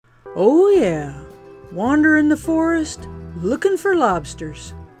Oh yeah, wandering the forest, looking for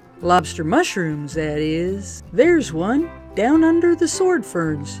lobsters. Lobster mushrooms, that is. There's one down under the sword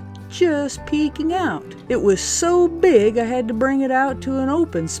ferns, just peeking out. It was so big I had to bring it out to an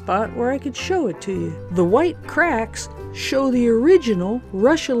open spot where I could show it to you. The white cracks show the original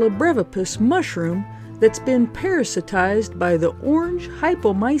Russula brevipus mushroom that's been parasitized by the orange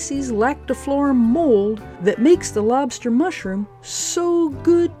Hypomyces lactiflorum mold that makes the lobster mushroom so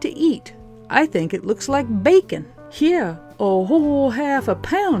good to eat. I think it looks like bacon. Yeah, a whole half a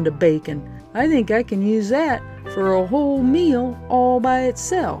pound of bacon. I think I can use that for a whole meal all by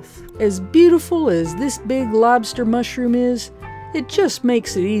itself. As beautiful as this big lobster mushroom is, it just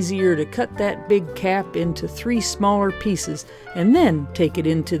makes it easier to cut that big cap into 3 smaller pieces and then take it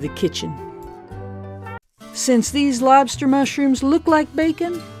into the kitchen. Since these lobster mushrooms look like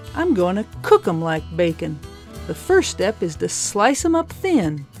bacon, I'm going to cook them like bacon. The first step is to slice them up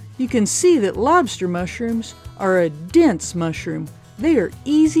thin. You can see that lobster mushrooms are a dense mushroom. They are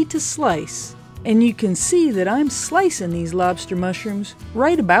easy to slice. And you can see that I'm slicing these lobster mushrooms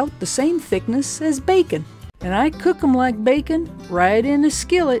right about the same thickness as bacon. And I cook them like bacon right in a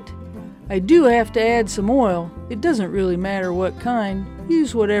skillet. I do have to add some oil. It doesn't really matter what kind.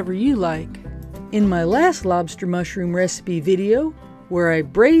 Use whatever you like. In my last lobster mushroom recipe video, where I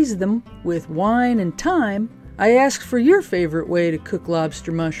braised them with wine and thyme, I asked for your favorite way to cook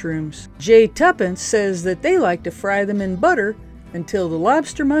lobster mushrooms. Jay Tuppence says that they like to fry them in butter until the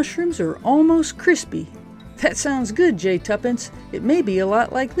lobster mushrooms are almost crispy. That sounds good, Jay Tuppence. It may be a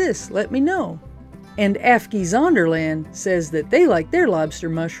lot like this. Let me know. And Afke Zonderland says that they like their lobster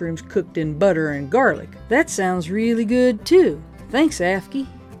mushrooms cooked in butter and garlic. That sounds really good too. Thanks, Afke.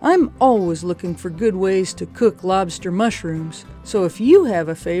 I'm always looking for good ways to cook lobster mushrooms, so if you have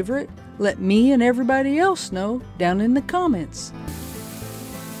a favorite, let me and everybody else know down in the comments.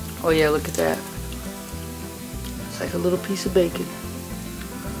 Oh yeah, look at that. It's like a little piece of bacon.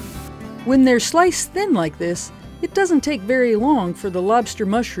 When they're sliced thin like this, it doesn't take very long for the lobster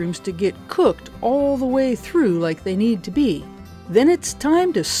mushrooms to get cooked all the way through like they need to be. Then it's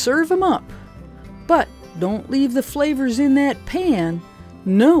time to serve them up. But don't leave the flavors in that pan.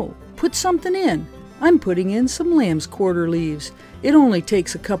 No, put something in. I'm putting in some lamb's quarter leaves. It only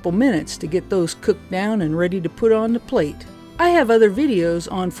takes a couple minutes to get those cooked down and ready to put on the plate. I have other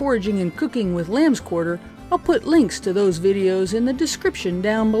videos on foraging and cooking with lamb's quarter. I'll put links to those videos in the description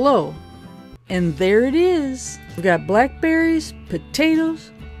down below. And there it is. We've got blackberries, potatoes,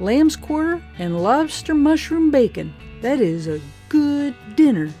 lamb's quarter, and lobster mushroom bacon. That is a good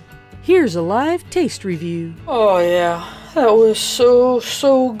dinner. Here's a live taste review. Oh yeah, that was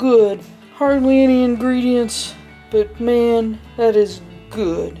so good. Hardly any ingredients, but man, that is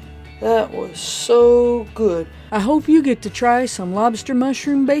good. That was so good. I hope you get to try some lobster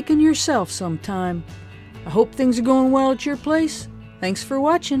mushroom bacon yourself sometime. I hope things are going well at your place. Thanks for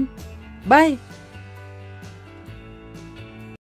watching. Bye.